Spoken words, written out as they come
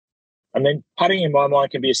And then putting in my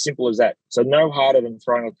mind can be as simple as that. So no harder than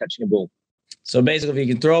throwing or catching a ball. So basically, if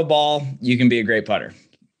you can throw a ball, you can be a great putter.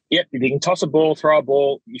 Yep. If you can toss a ball, throw a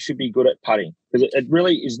ball, you should be good at putting, because it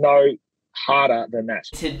really is no harder than that.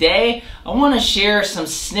 Today, I want to share some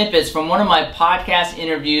snippets from one of my podcast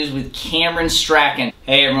interviews with Cameron Strachan.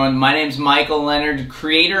 Hey everyone, my name's Michael Leonard,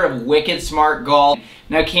 creator of Wicked Smart Golf.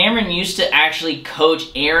 Now Cameron used to actually coach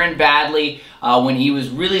Aaron Baadley when he was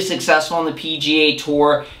really successful on the PGA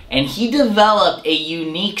Tour, and he developed a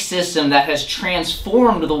unique system that has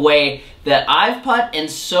transformed the way that I've putt and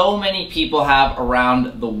so many people have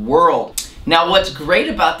around the world. Now, what's great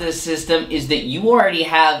about this system is that you already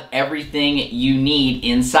have everything you need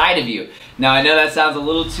inside of you. Now, I know that sounds a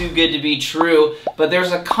little too good to be true, but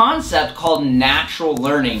there's a concept called natural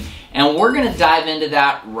learning, and we're gonna dive into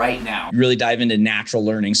that right now. Really dive into natural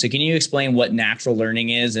learning. So can you explain what natural learning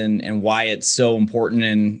is and why it's so important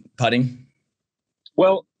in putting?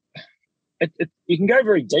 Well, you can go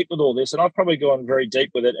very deep with all this, and I've probably gone very deep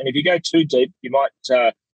with it. And if you go too deep, you might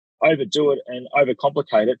overdo it and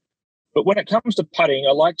overcomplicate it. But when it comes to putting,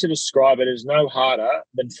 I like to describe it as no harder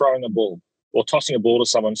than throwing a ball or tossing a ball to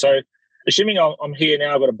someone. So assuming I'm here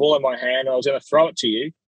now, I've got a ball in my hand, and I was going to throw it to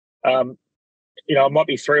you, I might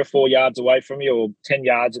be 3 or 4 yards away from you or 10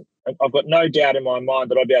 yards. And I've got no doubt in my mind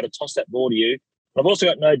that I'd be able to toss that ball to you. And I've also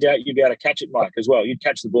got no doubt you'd be able to catch it, Mike, as well. You'd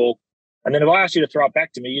catch the ball. And then if I asked you to throw it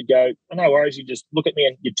back to me, you'd go, oh, no worries. You just look at me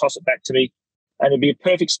and you'd toss it back to me. And it'd be a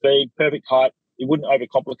perfect speed, perfect height. You wouldn't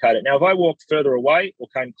overcomplicate it. Now, if I walked further away or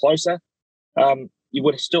came closer, you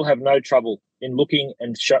would still have no trouble in looking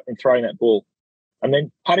and throwing that ball. And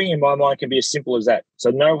then putting in my mind can be as simple as that.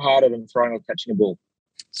 So no harder than throwing or catching a ball.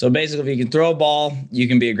 So basically, if you can throw a ball, you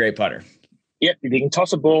can be a great putter. Yep. If you can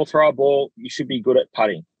toss a ball, throw a ball, you should be good at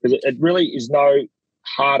putting, because it really is no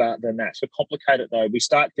harder than that. So complicate it though. We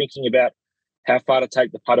start thinking about how far to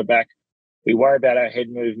take the putter back. We worry about our head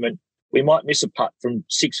movement. We might miss a putt from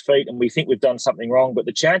 6 feet and we think we've done something wrong, but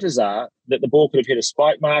the chances are that the ball could have hit a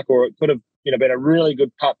spike mark, or it could have been a really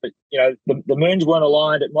good putt, but the moons weren't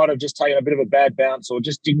aligned. It might have just taken a bit of a bad bounce or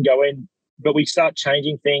just didn't go in. But we start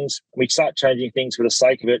changing things. We start changing things for the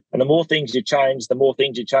sake of it. And the more things you change,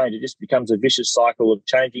 it just becomes a vicious cycle of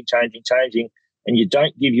changing. And you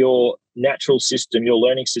don't give your natural system, your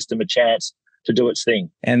learning system, a chance to do its thing.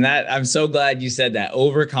 And that, I'm so glad you said that,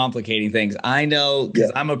 overcomplicating things. I know,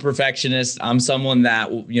 because I'm a perfectionist. I'm someone that,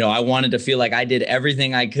 I wanted to feel like I did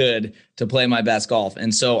everything I could to play my best golf.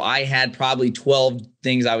 And so I had probably 12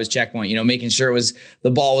 things I was checkpoint, making sure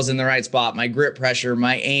the ball was in the right spot, my grip pressure,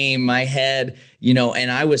 my aim, my head,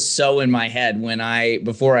 and I was so in my head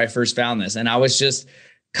before I first found this. And I was just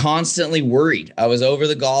constantly worried. I was over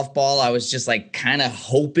the golf ball. I was just like kind of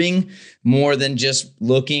hoping more than just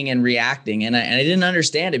looking and reacting. And I didn't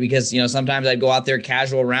understand it, because, sometimes I'd go out there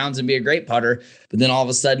casual rounds and be a great putter. But then all of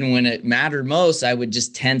a sudden, when it mattered most, I would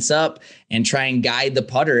just tense up and try and guide the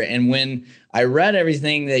putter. And when I read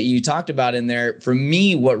everything that you talked about in there, for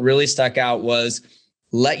me, what really stuck out was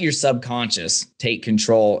let your subconscious take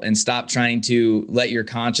control and stop trying to let your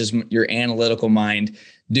analytical mind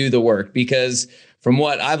do the work. Because from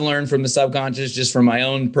what I've learned from the subconscious, just from my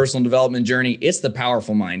own personal development journey, it's the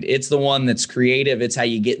powerful mind. It's the one that's creative. It's how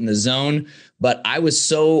you get in the zone. But I was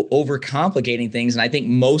so overcomplicating things, and I think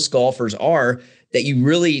most golfers are, that you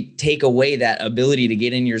really take away that ability to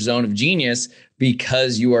get in your zone of genius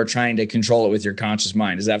because you are trying to control it with your conscious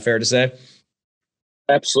mind. Is that fair to say?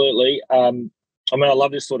 Absolutely. I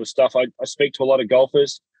love this sort of stuff. I speak to a lot of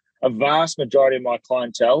golfers. A vast majority of my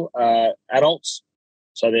clientele are adults.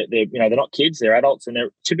 So they're not kids, they're adults, and they're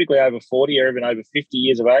typically over 40 or even over 50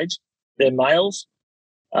 years of age. They're males,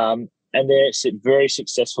 and they're very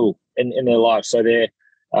successful in their life. So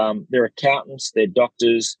they're accountants, they're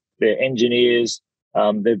doctors, they're engineers.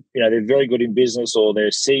 They're very good in business, or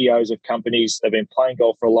they're CEOs of companies. They've been playing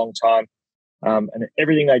golf for a long time, and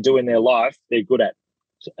everything they do in their life, they're good at.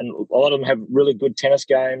 And a lot of them have really good tennis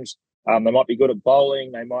games. They might be good at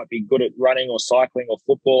bowling. They might be good at running or cycling or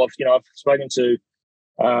football. I've spoken to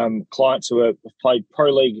clients who have played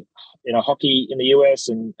pro league, hockey in the US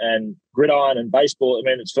and gridiron and baseball.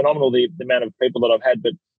 It's phenomenal the amount of people that I've had.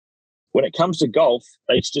 But when it comes to golf,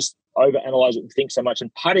 they just overanalyze it and think so much.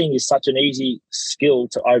 And putting is such an easy skill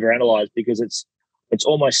to overanalyze, because it's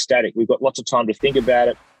almost static. We've got lots of time to think about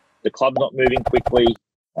it. The club's not moving quickly.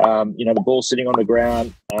 The ball's sitting on the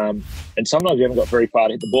ground. And sometimes we haven't got very far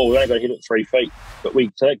to hit the ball. We've only got to hit it 3 feet. But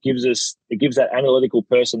it gives that analytical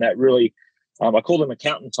person that really, I call them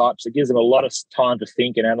accountant types. It gives them a lot of time to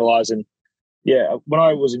think and analyze. And when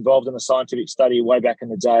I was involved in a scientific study way back in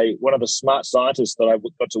the day, one of the smart scientists that I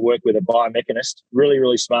got to work with, a biomechanist, really,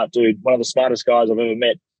 really smart dude, one of the smartest guys I've ever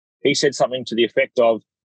met. he said something to the effect of,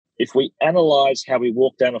 if we analyze how we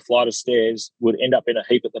walk down a flight of stairs, we'd end up in a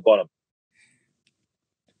heap at the bottom.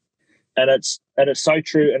 And it's so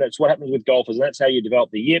true, and it's what happens with golfers, and that's how you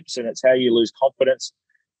develop the yips, and it's how you lose confidence.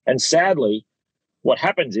 And sadly, what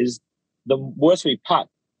happens is the worse we putt,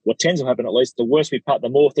 what tends to happen at least, the worse we putt, the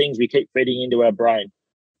more things we keep feeding into our brain.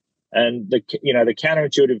 And the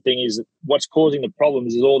counterintuitive thing is what's causing the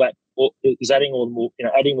problems is all that is adding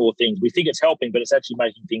more things. We think it's helping, but it's actually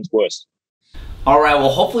making things worse. All right, well,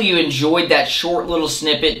 hopefully you enjoyed that short little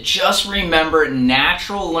snippet. Just remember,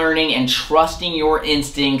 natural learning and trusting your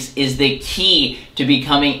instincts is the key to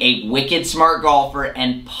becoming a wicked smart golfer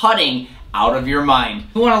and putting out of your mind.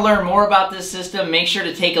 If you want to learn more about this system, make sure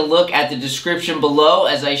to take a look at the description below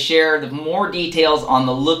as I share the more details on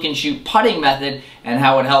the look and shoot putting method and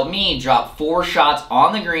how it helped me drop 4 shots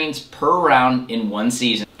on the greens per round in 1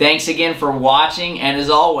 season. Thanks again for watching, and as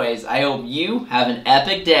always, I hope you have an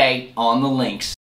epic day on the links.